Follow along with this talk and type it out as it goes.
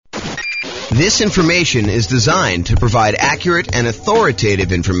This information is designed to provide accurate and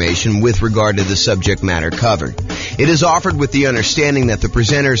authoritative information with regard to the subject matter covered. It is offered with the understanding that the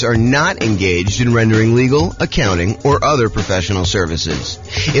presenters are not engaged in rendering legal, accounting, or other professional services.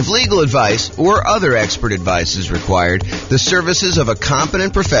 If legal advice or other expert advice is required, the services of a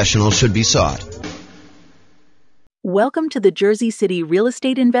competent professional should be sought. Welcome to the Jersey City Real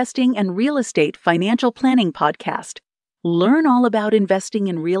Estate Investing and Real Estate Financial Planning Podcast. Learn all about investing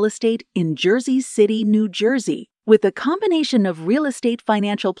in real estate in Jersey City, New Jersey, with a combination of real estate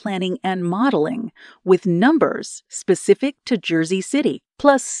financial planning and modeling, with numbers specific to Jersey City,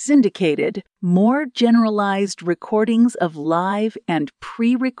 plus syndicated, more generalized recordings of live and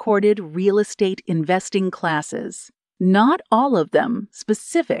pre-recorded real estate investing classes. Not all of them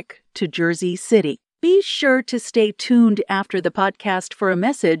specific to Jersey City. Be sure to stay tuned after the podcast for a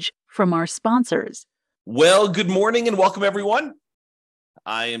message from our sponsors. Well, good morning and welcome, everyone.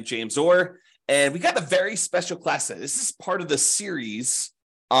 I am James Orr, and we got a very special class today. This is part of the series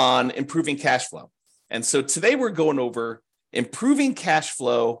on improving cash flow. And so today we're going over improving cash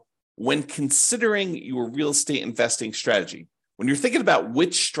flow when considering your real estate investing strategy. When you're thinking about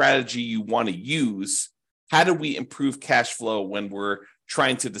which strategy you want to use, how do we improve cash flow when we're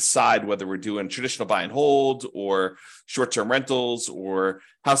trying to decide whether we're doing traditional buy and hold or short-term rentals or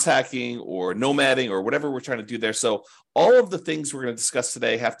house hacking or nomading or whatever we're trying to do there. So all of the things we're going to discuss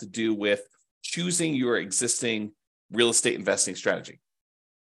today have to do with choosing your existing real estate investing strategy.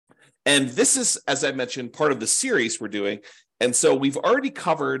 And this is, as I mentioned, part of the series we're doing. And so we've already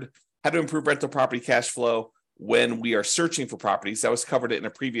covered how to improve rental property cash flow when we are searching for properties. That was covered in a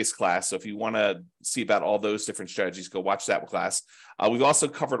previous class. So if you want to see about all those different strategies, go watch that class. We've also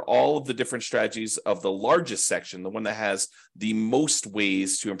covered all of the different strategies of the largest section, the one that has the most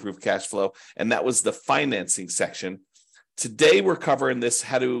ways to improve cash flow, and that was the financing section. Today, we're covering this,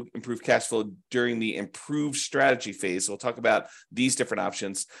 how to improve cash flow during the improved strategy phase. So we'll talk about these different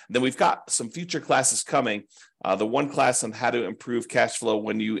options. And then we've got some future classes coming. The one class on how to improve cash flow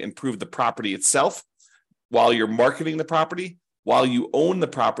when you improve the property itself, while you're marketing the property, while you own the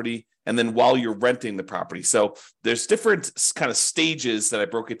property, and then while you're renting the property. So there's different kind of stages that I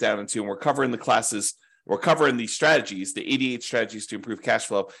broke it down into, and we're covering the classes, we're covering the strategies, the 88 strategies to improve cash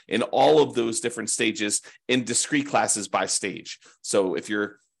flow in all of those different stages in discrete classes by stage. So if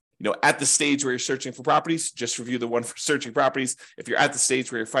you're at the stage where you're searching for properties, just review the one for searching properties. If you're at the stage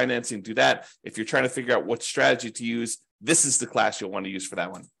where you're financing, do that. If you're trying to figure out what strategy to use, this is the class you'll want to use for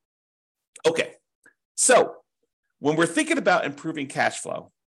that one. Okay. So when we're thinking about improving cash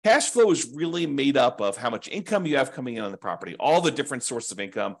flow is really made up of how much income you have coming in on the property, all the different sources of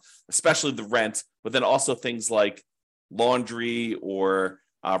income, especially the rent, but then also things like laundry or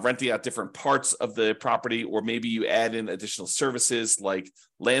renting out different parts of the property, or maybe you add in additional services like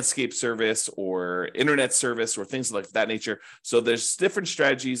landscape service or internet service or things like that nature. So there's different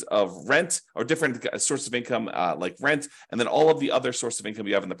strategies of rent or different sources of income like rent, and then all of the other sources of income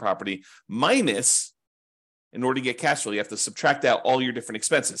you have in the property, minus, in order to get cash flow, you have to subtract out all your different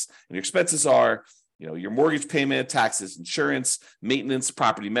expenses. And your expenses are, your mortgage payment, taxes, insurance, maintenance,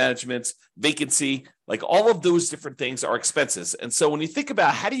 property management, vacancy, like all of those different things are expenses. And so when you think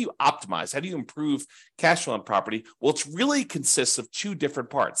about how do you optimize, how do you improve cash flow on property? Well, it really consists of two different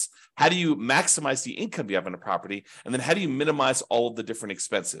parts. How do you maximize the income you have on a property? And then how do you minimize all of the different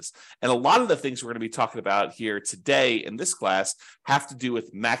expenses? And a lot of the things we're going to be talking about here today in this class have to do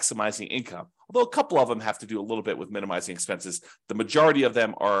with maximizing income. Although a couple of them have to do a little bit with minimizing expenses, the majority of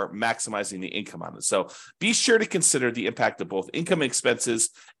them are maximizing the income on it. So be sure to consider the impact of both income and expenses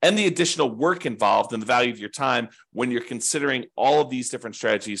and the additional work involved and the value of your time when you're considering all of these different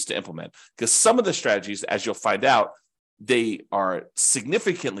strategies to implement. Because some of the strategies, as you'll find out, they are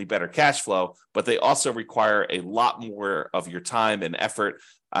significantly better cash flow, but they also require a lot more of your time and effort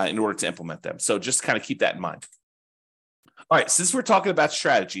in order to implement them. So just kind of keep that in mind. All right, since we're talking about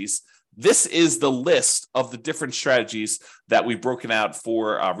strategies, this is the list of the different strategies that we've broken out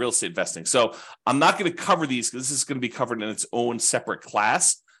for real estate investing. So I'm not going to cover these because this is going to be covered in its own separate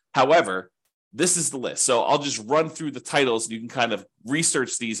class. However, this is the list. So I'll just run through the titles and you can kind of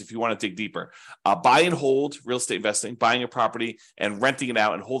research these if you want to dig deeper. Buy and hold, real estate investing, buying a property and renting it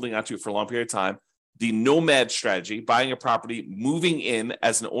out and holding onto it for a long period of time. The nomad strategy, buying a property, moving in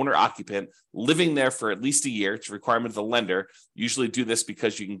as an owner occupant, living there for at least a year. It's a requirement of the lender. Usually do this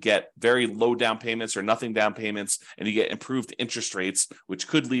because you can get very low down payments or nothing down payments, and you get improved interest rates, which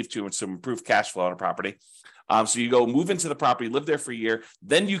could lead to some improved cash flow on a property. So you go move into the property, live there for a year,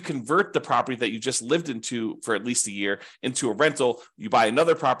 then you convert the property that you just lived into for at least a year into a rental. You buy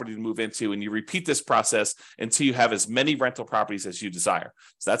another property to move into, and you repeat this process until you have as many rental properties as you desire.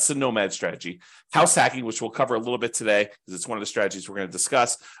 So that's the nomad strategy. House hacking, which we'll cover a little bit today, because it's one of the strategies we're going to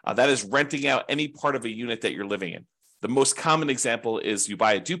discuss, that is renting out any part of a unit that you're living in. The most common example is you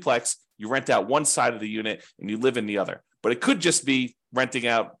buy a duplex, you rent out one side of the unit, and you live in the other. But it could just be renting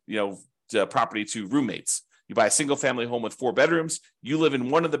out, the property to roommates. You buy a single family home with 4 bedrooms, you live in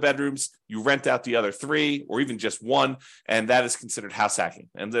one of the bedrooms, you rent out the other 3 or even just one, and that is considered house hacking.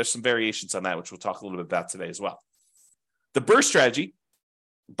 And there's some variations on that, which we'll talk a little bit about today as well. The BRRRR strategy: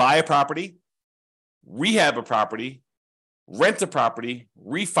 buy a property, rehab a property, rent a property,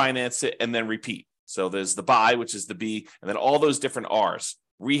 refinance it, and then repeat. So there's the buy, which is the B, and then all those different R's: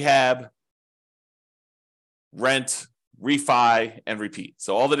 rehab, rent, refi, and repeat.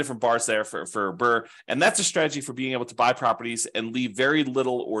 So all the different bars there for BRRRR. And that's a strategy for being able to buy properties and leave very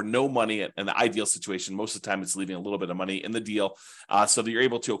little or no money in the ideal situation. Most of the time, it's leaving a little bit of money in the deal so that you're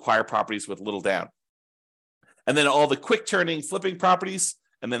able to acquire properties with little down. And then all the quick turning, flipping properties,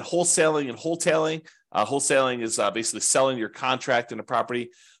 and then wholesaling and wholetailing. Wholesaling is basically selling your contract in a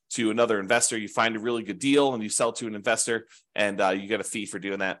property to another investor. You find a really good deal and you sell to an investor, and you get a fee for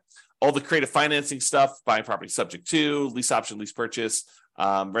doing that. All the creative financing stuff: buying property subject to, lease option, lease purchase,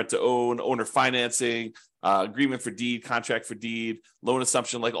 rent to own, owner financing, agreement for deed, contract for deed, loan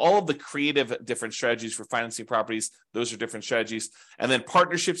assumption, like all of the creative different strategies for financing properties. Those are different strategies. And then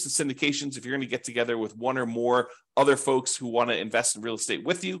partnerships and syndications: if you're going to get together with one or more other folks who want to invest in real estate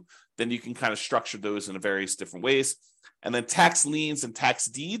with you, then you can kind of structure those in various different ways. And then tax liens and tax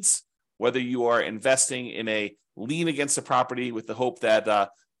deeds: whether you are investing in a lien against a property with the hope that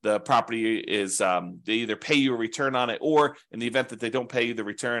the property is, they either pay you a return on it, or in the event that they don't pay you the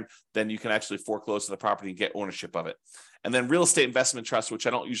return, then you can actually foreclose on the property and get ownership of it. And then real estate investment trust, which I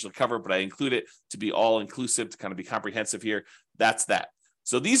don't usually cover, but I include it to be all inclusive, to kind of be comprehensive here. That's that.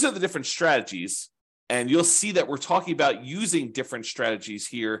 So these are the different strategies. And you'll see that we're talking about using different strategies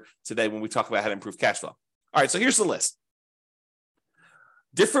here today when we talk about how to improve cash flow. All right, so here's the list.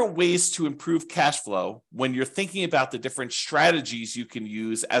 Different ways to improve cash flow when you're thinking about the different strategies you can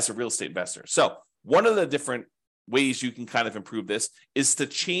use as a real estate investor. So one of the different ways you can kind of improve this is to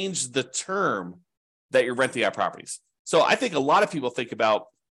change the term that you're renting out properties. So I think a lot of people think about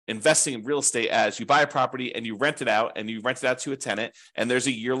investing in real estate as you buy a property and you rent it out, and you rent it out to a tenant, and there's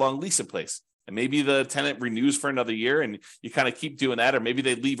a year-long lease in place. And maybe the tenant renews for another year, and you kind of keep doing that. Or maybe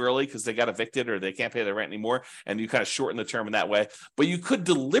they leave early because they got evicted or they can't pay their rent anymore, and you kind of shorten the term in that way. But you could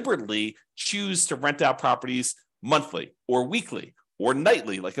deliberately choose to rent out properties monthly or weekly or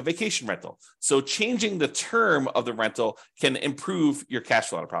nightly, like a vacation rental. So changing the term of the rental can improve your cash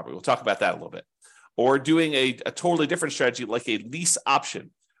flow on a property. We'll talk about that a little bit. Or doing a totally different strategy, like a lease option,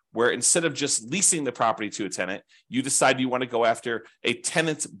 where instead of just leasing the property to a tenant, you decide you want to go after a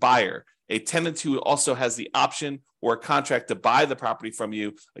tenant buyer, a tenant who also has the option or a contract to buy the property from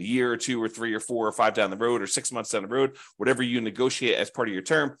you a year or 2 or 3 or 4 or 5 down the road, or 6 months down the road, whatever you negotiate as part of your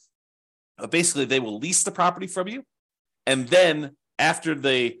term. Basically, they will lease the property from you. And then after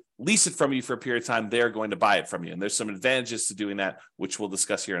they lease it from you for a period of time, they're going to buy it from you. And there's some advantages to doing that, which we'll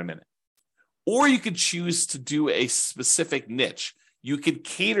discuss here in a minute. Or you could choose to do a specific niche. You could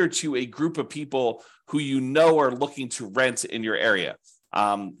cater to a group of people who you know are looking to rent in your area.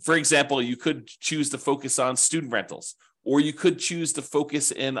 For example, you could choose to focus on student rentals, or you could choose to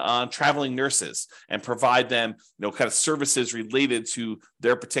focus in on traveling nurses and provide them, kind of services related to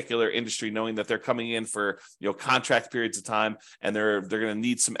their particular industry, knowing that they're coming in for, contract periods of time, and they're going to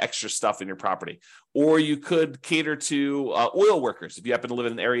need some extra stuff in your property. Or you could cater to oil workers if you happen to live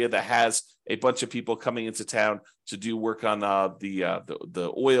in an area that has a bunch of people coming into town to do work on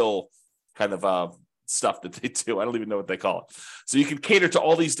the oil kind of stuff that they do. I don't even know what they call it. So you can cater to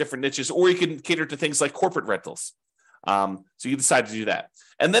all these different niches, or you can cater to things like corporate rentals. So you decide to do that.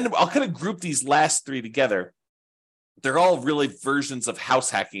 And then I'll kind of group these last 3 together. They're all really versions of house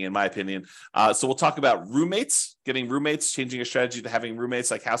hacking, in my opinion. So we'll talk about roommates, getting roommates, changing a strategy to having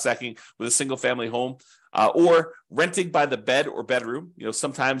roommates, like house hacking with a single family home, or renting by the bed or bedroom.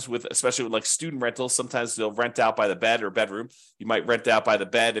 Sometimes especially with like student rentals, sometimes they'll rent out by the bed or bedroom. You might rent out by the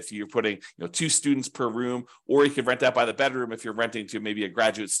bed if you're putting 2 students per room, or you could rent out by the bedroom if you're renting to maybe a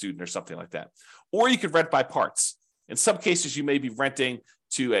graduate student or something like that. Or you could rent by parts. In some cases, you may be renting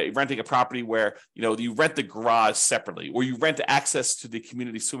a property where you rent the garage separately, or you rent access to the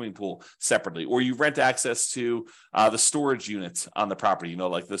community swimming pool separately, or you rent access to the storage units on the property,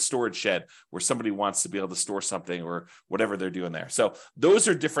 like the storage shed where somebody wants to be able to store something or whatever they're doing there. So those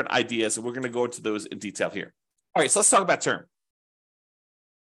are different ideas, and we're going to go into those in detail here. All right, so let's talk about term.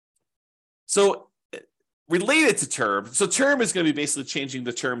 So related to term, so term is going to be basically changing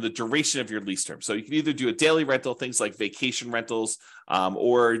the term, the duration of your lease term. So you can either do a daily rental, things like vacation rentals,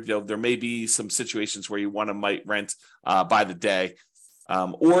 or there may be some situations where you might rent by the day,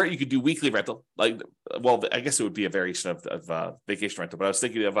 or you could do weekly rental. I guess it would be a variation of vacation rental. But I was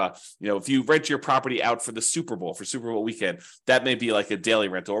thinking of if you rent your property out for the Super Bowl weekend, that may be like a daily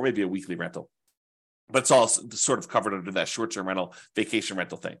rental or maybe a weekly rental. But it's all sort of covered under that short-term rental, vacation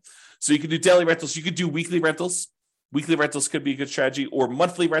rental thing. So you can do daily rentals. You could do weekly rentals. Weekly rentals could be a good strategy, or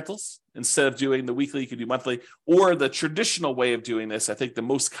monthly rentals. Instead of doing the weekly, you could do monthly. Or the traditional way of doing this, I think the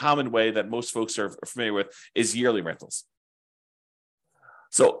most common way that most folks are familiar with is yearly rentals.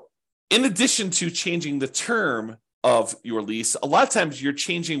 So in addition to changing the term of your lease, a lot of times you're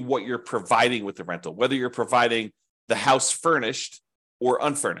changing what you're providing with the rental, whether you're providing the house furnished or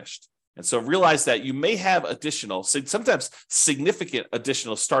unfurnished. And so realize that you may have sometimes significant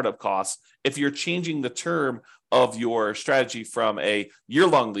additional startup costs if you're changing the term of your strategy from a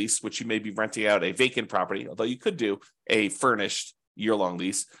year-long lease, which you may be renting out a vacant property, although you could do a furnished year-long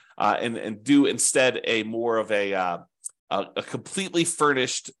lease, and do instead a more of a completely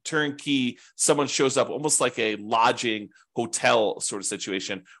furnished turnkey. Someone shows up almost like a lodging hotel sort of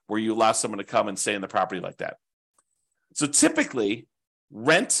situation where you allow someone to come and stay in the property like that. So typically,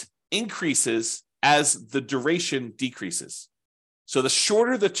 rent increases as the duration decreases. So the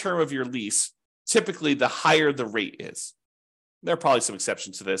shorter the term of your lease, typically the higher the rate is. There are probably some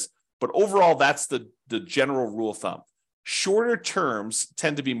exceptions to this, but overall, that's the general rule of thumb. Shorter terms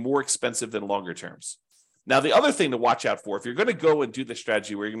tend to be more expensive than longer terms. Now, the other thing to watch out for, if you're going to go and do the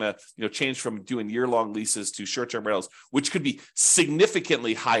strategy where you're going to change from doing year-long leases to short-term rentals, which could be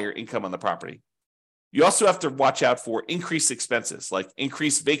significantly higher income on the property, you also have to watch out for increased expenses, like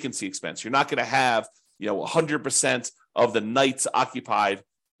increased vacancy expense. You're not going to have 100% of the nights occupied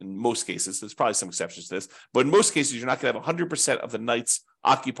in most cases. There's probably some exceptions to this, but in most cases, you're not going to have 100% of the nights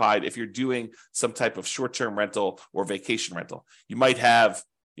occupied if you're doing some type of short-term rental or vacation rental. You might have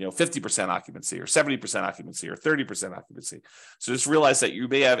 50% occupancy or 70% occupancy or 30% occupancy. So just realize that you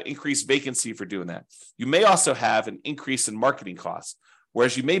may have increased vacancy for doing that. You may also have an increase in marketing costs.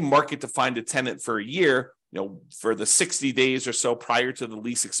 Whereas you may market to find a tenant for a year, for the 60 days or so prior to the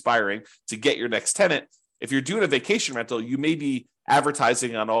lease expiring to get your next tenant. If you're doing a vacation rental, you may be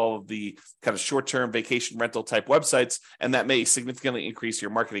advertising on all of the kind of short-term vacation rental type websites, and that may significantly increase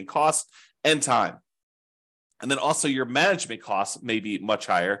your marketing costs and time. And then also your management costs may be much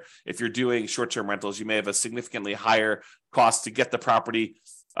higher. If you're doing short-term rentals, you may have a significantly higher cost to get the property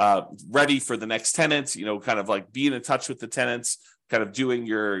ready for the next tenants, kind of like being in touch with the tenants, kind of doing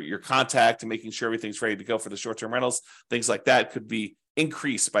your contact and making sure everything's ready to go for the short-term rentals. Things like that could be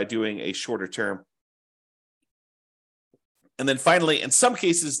increased by doing a shorter term. And then finally, in some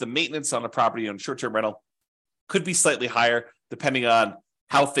cases, the maintenance on the property on short-term rental could be slightly higher depending on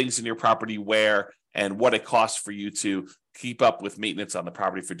how things in your property wear and what it costs for you to keep up with maintenance on the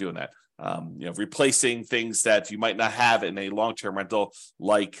property for doing that. Replacing things that you might not have in a long-term rental,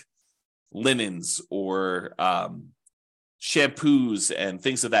 like linens or shampoos and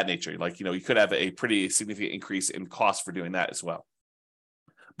things of that nature. Like, you could have a pretty significant increase in cost for doing that as well.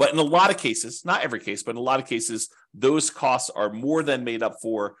 But in a lot of cases, not every case, but in a lot of cases, those costs are more than made up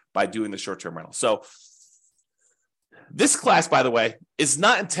for by doing the short-term rental. So this class, by the way, is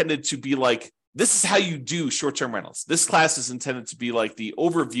not intended to be like, this is how you do short-term rentals. This class is intended to be like the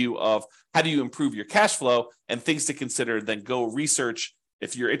overview of how do you improve your cash flow and things to consider, then go research.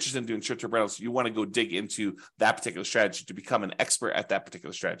 If you're interested in doing short-term rentals, you want to go dig into that particular strategy to become an expert at that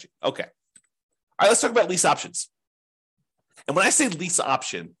particular strategy. Okay. All right, let's talk about lease options. And when I say lease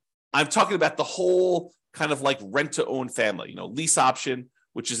option, I'm talking about the whole kind of like rent-to-own family. Lease option,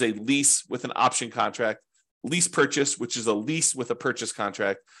 which is a lease with an option contract. Lease purchase, which is a lease with a purchase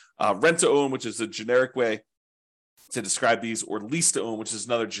contract. Rent-to-own, which is a generic way to describe these, or lease to own, which is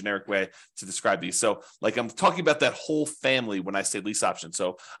another generic way to describe these. So like I'm talking about that whole family when I say lease option.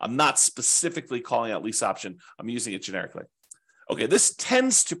 So I'm not specifically calling out lease option. I'm using it generically. Okay, this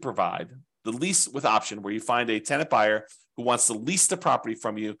tends to provide the lease with option where you find a tenant buyer who wants to lease the property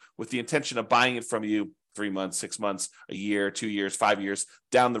from you with the intention of buying it from you 3 months, 6 months, a year, 2 years, 5 years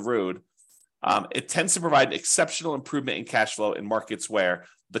down the road. It tends to provide exceptional improvement in cash flow in markets where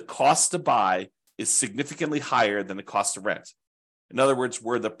the cost to buy is significantly higher than the cost to rent. In other words,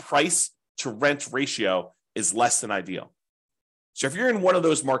 where the price to rent ratio is less than ideal. So if you're in one of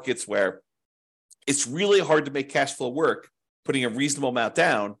those markets where it's really hard to make cash flow work, putting a reasonable amount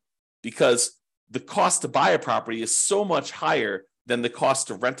down because the cost to buy a property is so much higher than the cost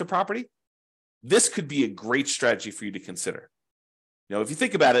to rent a property, this could be a great strategy for you to consider. If you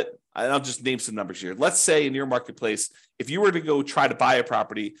think about it, and I'll just name some numbers here. Let's say in your marketplace, if you were to go try to buy a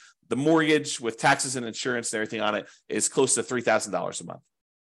property, the mortgage with taxes and insurance and everything on it is close to $3,000 a month.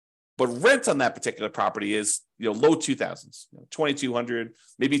 But rent on that particular property is, low 2000s, 2,200,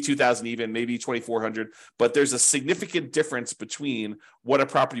 maybe 2,000 even, maybe 2,400. But there's a significant difference between what a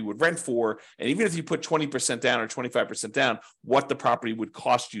property would rent for, and even if you put 20% down or 25% down, what the property would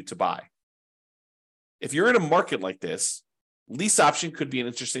cost you to buy. If you're in a market like this, lease option could be an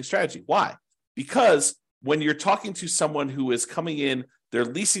interesting strategy. Why? Because when you're talking to someone who is coming in, they're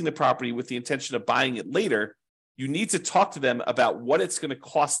leasing the property with the intention of buying it later, you need to talk to them about what it's going to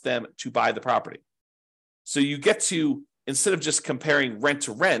cost them to buy the property. So you get to, instead of just comparing rent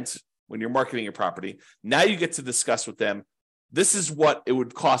to rent when you're marketing your property, now you get to discuss with them, this is what it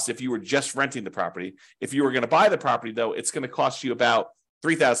would cost if you were just renting the property. If you were going to buy the property, though, it's going to cost you about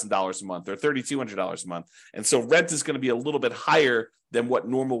 $3,000 a month or $3,200 a month. And so rent is going to be a little bit higher than what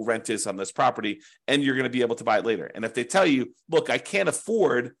normal rent is on this property, and you're going to be able to buy it later. And if they tell you, look, I can't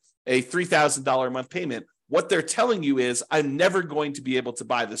afford a $3,000 a month payment, what they're telling you is, I'm never going to be able to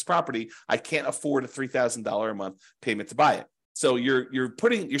buy this property. I can't afford a $3,000 a month payment to buy it. So you're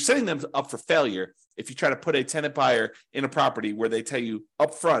setting them up for failure if you try to put a tenant buyer in a property where they tell you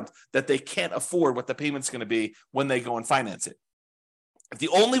up front that they can't afford what the payment's going to be when they go and finance it. If the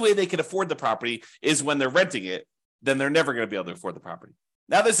only way they can afford the property is when they're renting it, then they're never going to be able to afford the property.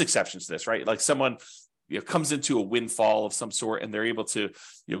 Now, there's exceptions to this, right? Like someone comes into a windfall of some sort and they're able to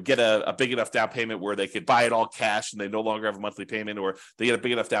get a big enough down payment where they could buy it all cash and they no longer have a monthly payment, or they get a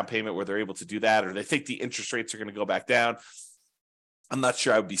big enough down payment where they're able to do that, or they think the interest rates are going to go back down. I'm not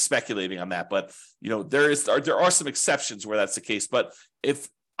sure I would be speculating on that, but there are some exceptions where that's the case. But if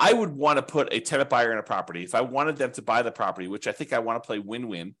I would want to put a tenant buyer in a property, if I wanted them to buy the property, which I think I want to play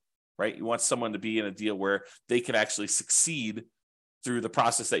win-win, right? You want someone to be in a deal where they can actually succeed through the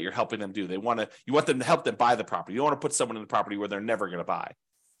process that you're helping them do. You want them to help them buy the property. You don't want to put someone in the property where they're never going to buy.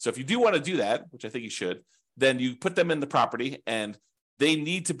 So if you do want to do that, which I think you should, then you put them in the property and they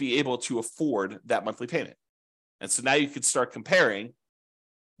need to be able to afford that monthly payment. And so now you can start comparing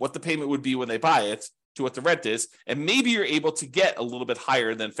what the payment would be when they buy it to what the rent is, and maybe you're able to get a little bit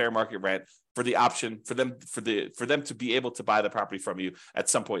higher than fair market rent for the option for them to be able to buy the property from you at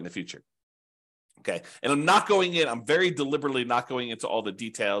some point in the future. Okay, and I'm very deliberately not going into all the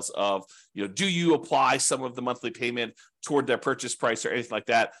details of, do you apply some of the monthly payment toward their purchase price or anything like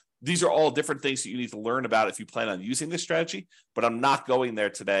that. These are all different things that you need to learn about if you plan on using this strategy, but I'm not going there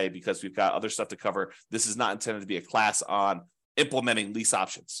today because we've got other stuff to cover. This is not intended to be a class on implementing lease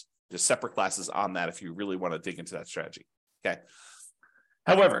options. There's separate classes on that if you really want to dig into that strategy. Okay.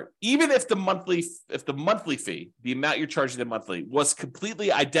 However, even if the monthly fee, the amount you're charging them monthly, was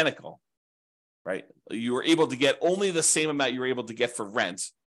completely identical, right? You were able to get only the same amount you were able to get for rent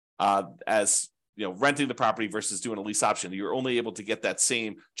as renting the property versus doing a lease option. You're only able to get that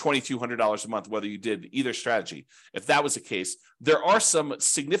same $2,200 a month, whether you did either strategy. If that was the case, there are some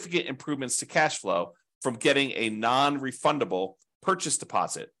significant improvements to cash flow from getting a non-refundable purchase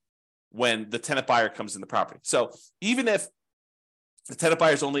deposit when the tenant buyer comes in the property. So even if the tenant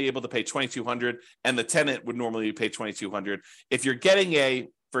buyer is only able to pay $2,200 and the tenant would normally pay $2,200, if you're getting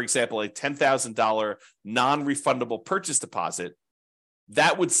for example, a $10,000 non-refundable purchase deposit,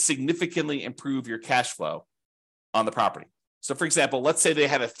 that would significantly improve your cash flow on the property. So for example, let's say they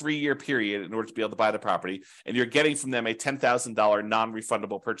had a 3-year period in order to be able to buy the property, and you're getting from them a $10,000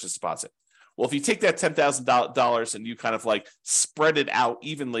 non-refundable purchase deposit. Well, if you take that $10,000 and you kind of like spread it out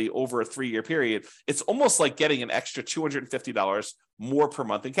evenly over a 3-year period, it's almost like getting an extra $250 more per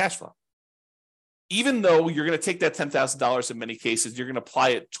month in cash flow. Even though you're going to take that $10,000 in many cases, you're going to apply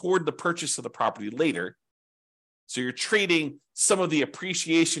it toward the purchase of the property later. So you're trading some of the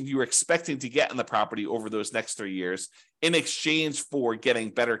appreciation you were expecting to get in the property over those next 3 years in exchange for getting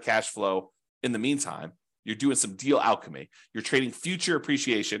better cash flow in the meantime. You're doing some deal alchemy. You're trading future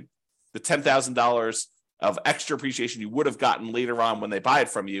appreciation, the $10,000 of extra appreciation you would have gotten later on when they buy it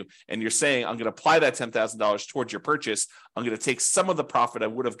from you. And you're saying, I'm going to apply that $10,000 towards your purchase. I'm going to take some of the profit I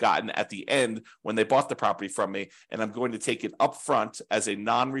would have gotten at the end when they bought the property from me, and I'm going to take it up front as a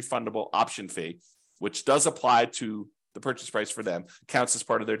non-refundable option fee, which does apply to the purchase price for them, counts as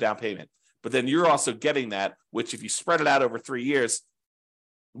part of their down payment. But then you're also getting that, which if you spread it out over 3 years,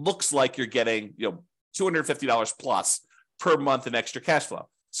 looks like you're getting $250 plus per month in extra cash flow.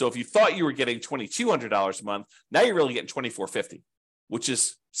 So if you thought you were getting $2,200 a month, now you're really getting $2,450, which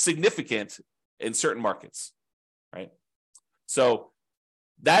is significant in certain markets, right? So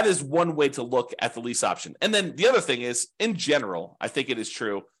that is one way to look at the lease option. And then the other thing is, in general, I think it is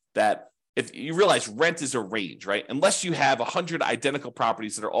true that if you realize rent is a range, right? Unless you have 100 identical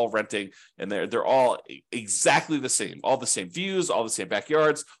properties that are all renting and they're all exactly the same, all the same views, all the same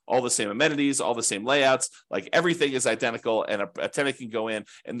backyards, all the same amenities, all the same layouts, like everything is identical, and a tenant can go in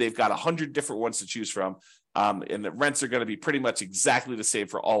and they've got 100 different ones to choose from, and the rents are going to be pretty much exactly the same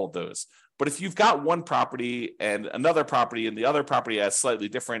for all of those. But if you've got one property and another property, and the other property has slightly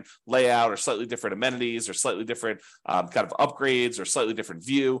different layout or slightly different amenities or slightly different kind of upgrades or slightly different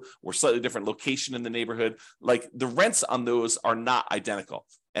view or slightly different location in the neighborhood, like the rents on those are not identical.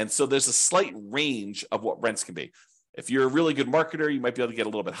 And so there's a slight range of what rents can be. If you're a really good marketer, you might be able to get a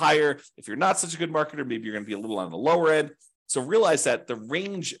little bit higher. If you're not such a good marketer, maybe you're going to be a little on the lower end. So realize that the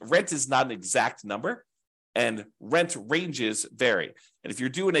range, rent is not an exact number, and rent ranges vary. And if you're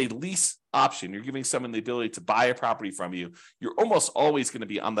doing a lease option, you're giving someone the ability to buy a property from you, you're almost always going to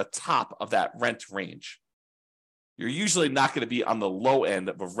be on the top of that rent range. You're usually not going to be on the low end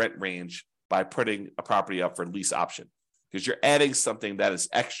of a rent range by putting a property up for lease option, because you're adding something that is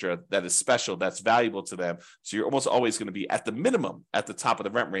extra, that is special, that's valuable to them. So you're almost always going to be at the minimum at the top of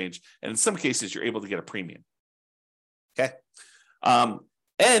the rent range. And in some cases, you're able to get a premium. Okay.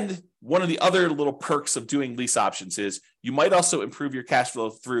 And one of the other little perks of doing lease options is you might also improve your cash flow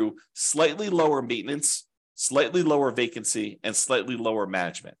through slightly lower maintenance, slightly lower vacancy, and slightly lower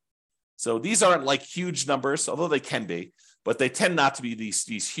management. So these aren't like huge numbers, although they can be, but they tend not to be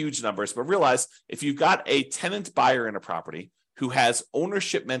these huge numbers. But realize if you've got a tenant buyer in a property who has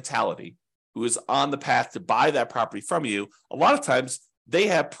ownership mentality, who is on the path to buy that property from you, a lot of times they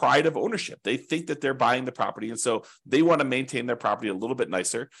have pride of ownership. They think that they're buying the property, and so they want to maintain their property a little bit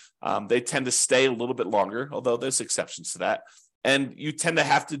nicer. They tend to stay a little bit longer, although there's exceptions to that. And you tend to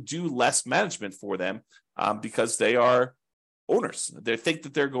have to do less management for them because they are owners. They think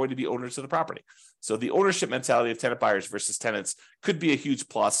that they're going to be owners of the property. So the ownership mentality of tenant buyers versus tenants could be a huge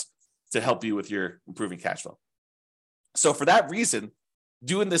plus to help you with your improving cash flow. So for that reason,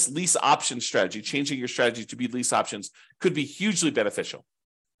 doing this lease option strategy, changing your strategy to be lease options, could be hugely beneficial.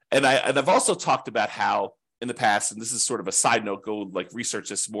 And I've also talked about how in the past, and this is sort of a side note, go like research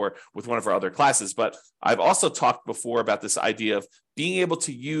this more with one of our other classes, but I've also talked before about this idea of being able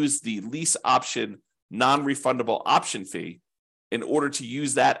to use the lease option non-refundable option fee in order to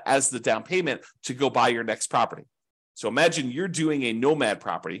use that as the down payment to go buy your next property. So imagine you're doing a nomad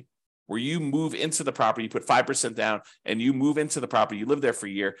property where you move into the property, you put 5% down, and you move into the property, you live there for a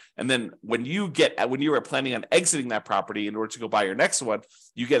year. And then when you are planning on exiting that property in order to go buy your next one,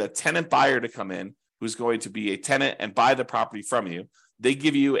 you get a tenant buyer to come in who's going to be a tenant and buy the property from you. They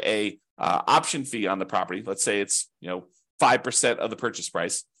give you a option fee on the property. Let's say it's 5% of the purchase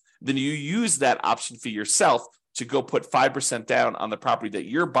price. Then you use that option fee yourself to go put 5% down on the property that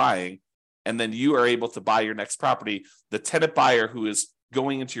you're buying, and then you are able to buy your next property. The tenant buyer who is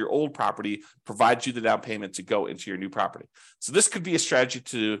going into your old property provides you the down payment to go into your new property. So this could be a strategy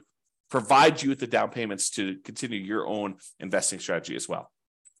to provide you with the down payments to continue your own investing strategy as well.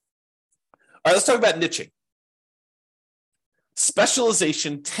 All right, let's talk about niching.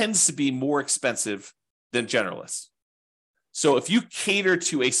 Specialization tends to be more expensive than generalists. So if you cater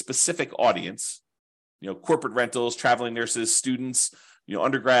to a specific audience, corporate rentals, traveling nurses, students,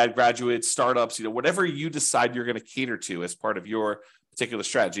 undergrad, graduates, startups, whatever you decide you're going to cater to as part of your particular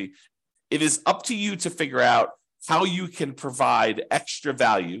strategy, it is up to you to figure out how you can provide extra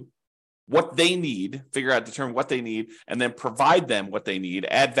value, what they need, determine what they need, and then provide them what they need,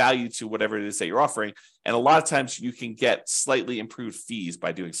 add value to whatever it is that you're offering. And a lot of times you can get slightly improved fees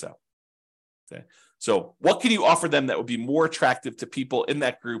by doing so. Okay. So what can you offer them that would be more attractive to people in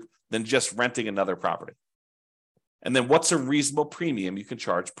that group than just renting another property? And then what's a reasonable premium you can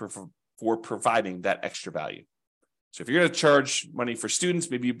charge for providing that extra value? So if you're going to charge money for students,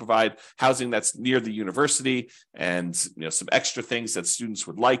 maybe you provide housing that's near the university and some extra things that students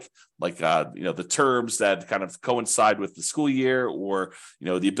would like the terms that kind of coincide with the school year, or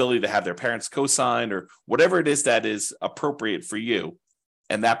the ability to have their parents co-sign, or whatever it is that is appropriate for you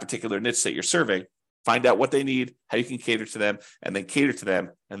and that particular niche that you're serving. Find out what they need, how you can cater to them, and then cater to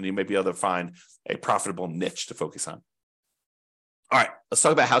them, and then you may be able to find a profitable niche to focus on. All right, let's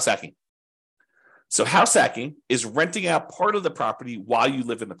talk about house hacking. So house hacking is renting out part of the property while you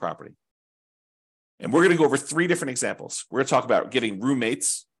live in the property. And we're going to go over 3 different examples. We're going to talk about getting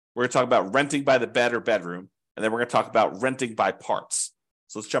roommates. We're going to talk about renting by the bed or bedroom. And then we're going to talk about renting by parts.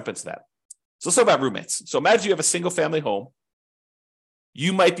 So let's jump into that. So let's talk about roommates. So imagine you have a single family home.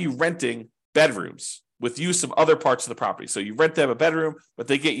 You might be renting bedrooms with use of other parts of the property. So you rent them a bedroom, but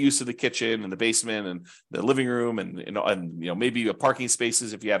they get use of the kitchen and the basement and the living room and maybe a parking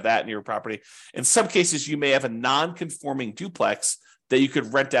spaces if you have that in your property. In some cases, you may have a non-conforming duplex that you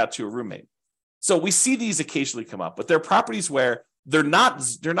could rent out to a roommate. So we see these occasionally come up, but they're properties where they're not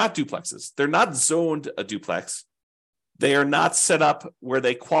duplexes. They're not zoned a duplex. They are not set up where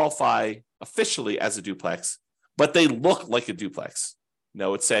they qualify officially as a duplex, but they look like a duplex.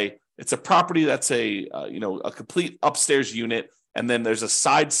 It's a property that's a complete upstairs unit, and then there's a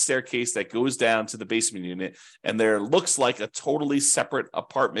side staircase that goes down to the basement unit, and there looks like a totally separate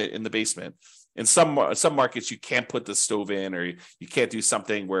apartment in the basement. In some markets, you can't put the stove in, or you can't do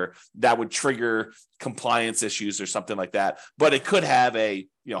something where that would trigger compliance issues or something like that. But it could have a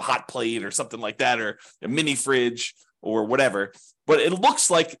hot plate or something like that, or a mini fridge or whatever. But it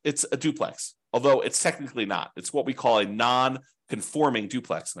looks like it's a duplex, although it's technically not. It's what we call a non-conforming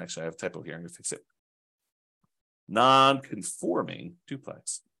duplex. And actually, I have a typo here. I'm going to fix it. Non-conforming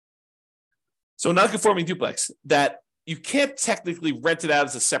duplex. So non-conforming duplex, that you can't technically rent it out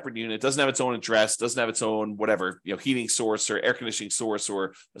as a separate unit. It doesn't have its own address, doesn't have its own whatever, heating source or air conditioning source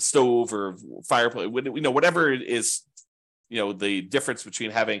or a stove or fireplace, whatever it is, the difference between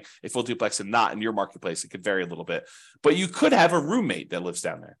having a full duplex and not in your marketplace, it could vary a little bit. But you could have a roommate that lives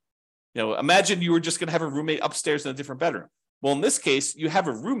down there. Imagine you were just going to have a roommate upstairs in a different bedroom. Well, in this case, you have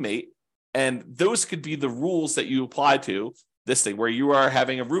a roommate, and those could be the rules that you apply to this thing where you are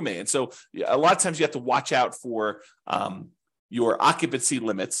having a roommate. And so a lot of times you have to watch out for your occupancy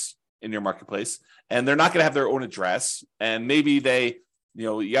limits in your marketplace, and they're not going to have their own address. And maybe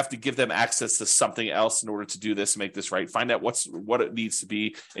you have to give them access to something else in order to do this and make this right. Find out what it needs to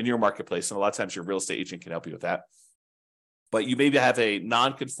be in your marketplace. And a lot of times your real estate agent can help you with that. But you maybe have a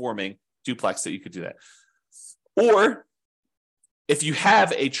non-conforming duplex that you could do that. Or if you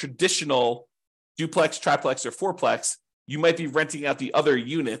have a traditional duplex, triplex, or fourplex, you might be renting out the other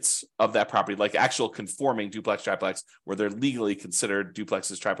units of that property, like actual conforming duplex, triplex, where they're legally considered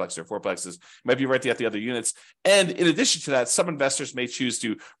duplexes, triplexes, or fourplexes. You might be renting out the other units. And in addition to that, some investors may choose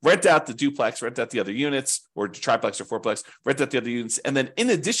to rent out the duplex, rent out the other units, or triplex or fourplex, rent out the other units. And then in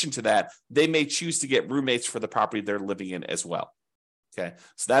addition to that, they may choose to get roommates for the property they're living in as well. Okay,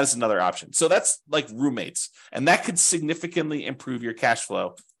 so that is another option. So that's like roommates, and that could significantly improve your cash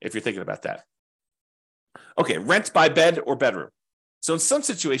flow if you're thinking about that. Okay, rent by bed or bedroom. So in some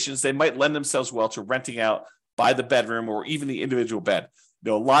situations, they might lend themselves well to renting out by the bedroom or even the individual bed.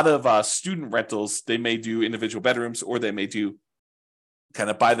 A lot of student rentals, they may do individual bedrooms, or they may do kind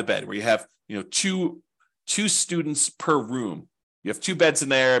of by the bed, where you have two students per room. You have two beds in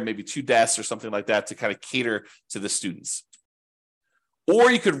there, maybe two desks or something like that to kind of cater to the students.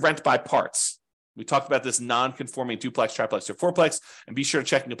 Or you could rent by parts. We talked about this non-conforming duplex, triplex, or fourplex, and be sure to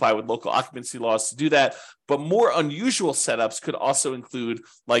check and apply with local occupancy laws to do that. But more unusual setups could also include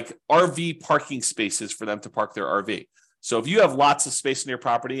like RV parking spaces for them to park their RV. So if you have lots of space in your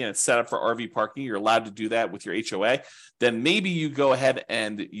property and it's set up for RV parking, you're allowed to do that with your HOA, then maybe you go ahead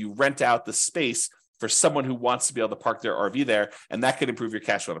and you rent out the space for someone who wants to be able to park their RV there, and that could improve your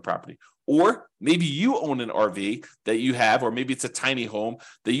cash flow on the property. Or maybe you own an RV that you have, or maybe it's a tiny home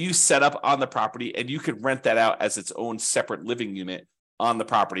that you set up on the property, and you could rent that out as its own separate living unit on the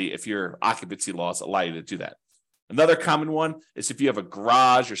property if your occupancy laws allow you to do that. Another common one is if you have a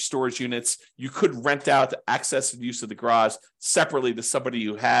garage or storage units, you could rent out the access and use of the garage separately to somebody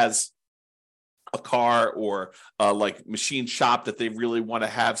who has a car or like machine shop that they really want to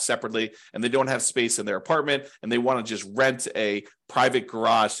have separately, and they don't have space in their apartment, and they want to just rent a private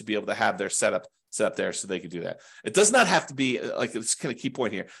garage to be able to have their setup there, so they can do that. It does not have to be, like, it's kind of key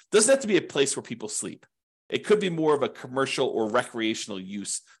point here, it doesn't have to be a place where people sleep. It could be more of a commercial or recreational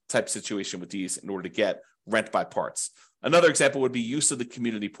use type situation with these in order to get rent by parts. Another example would be use of the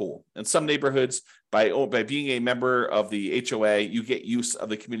community pool. In some neighborhoods, by being a member of the HOA, you get use of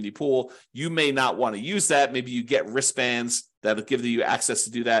the community pool. You may not want to use that. Maybe you get wristbands that'll give you access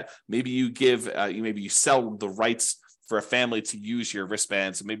to do that. Maybe you maybe you sell the rights for a family to use your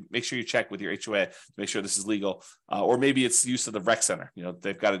wristbands. Maybe make sure you check with your HOA to make sure this is legal. Or maybe it's use of the rec center.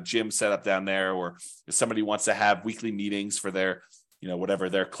 They've got a gym set up down there, or if somebody wants to have weekly meetings for their whatever,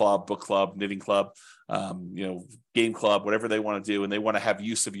 their club, book club, knitting club, game club, whatever they want to do, and they want to have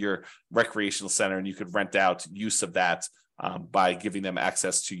use of your recreational center, and you could rent out use of that by giving them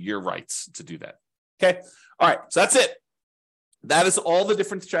access to your rights to do that. Okay. All right. So that's it. That is all the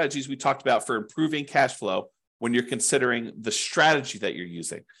different strategies we talked about for improving cash flow when you're considering the strategy that you're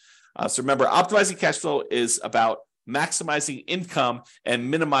using. So remember, optimizing cash flow is about maximizing income and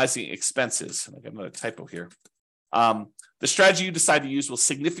minimizing expenses. I got another typo here. The strategy you decide to use will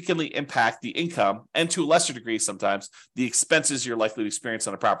significantly impact the income and, to a lesser degree sometimes, the expenses you're likely to experience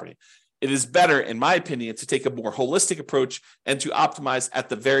on a property. It is better, in my opinion, to take a more holistic approach and to optimize at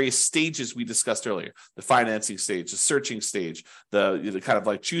the various stages we discussed earlier: the financing stage, the searching stage, the kind of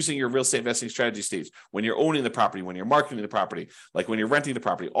like choosing your real estate investing strategy stage, when you're owning the property, when you're marketing the property, like when you're renting the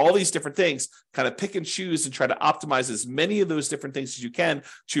property, all these different things. Kind of pick and choose and try to optimize as many of those different things as you can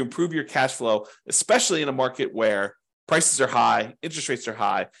to improve your cash flow, especially in a market where prices are high, interest rates are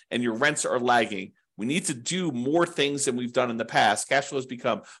high, and your rents are lagging. We need to do more things than we've done in the past. Cash flow has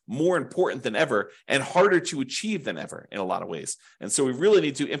become more important than ever and harder to achieve than ever in a lot of ways. And so we really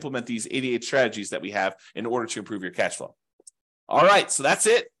need to implement these 88 strategies that we have in order to improve your cash flow. All right, so that's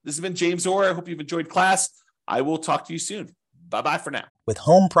it. This has been James Orr. I hope you've enjoyed class. I will talk to you soon. Bye-bye for now. With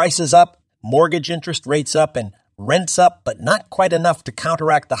home prices up, mortgage interest rates up, and rents up, but not quite enough to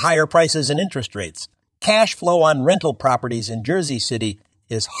counteract the higher prices and interest rates, cash flow on rental properties in Jersey City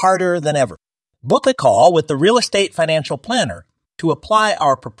is harder than ever. Book a call with the Real Estate Financial Planner to apply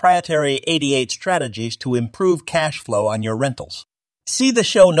our proprietary 88 strategies to improve cash flow on your rentals. See the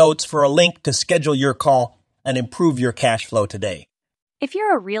show notes for a link to schedule your call and improve your cash flow today. If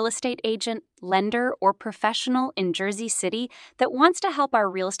you're a real estate agent, lender, or professional in Jersey City that wants to help our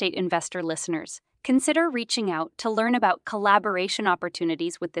real estate investor listeners, consider reaching out to learn about collaboration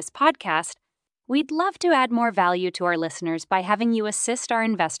opportunities with this podcast. We'd love to add more value to our listeners by having you assist our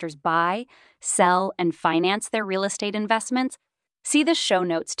investors buy, sell, and finance their real estate investments. See the show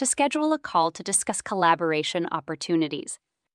notes to schedule a call to discuss collaboration opportunities.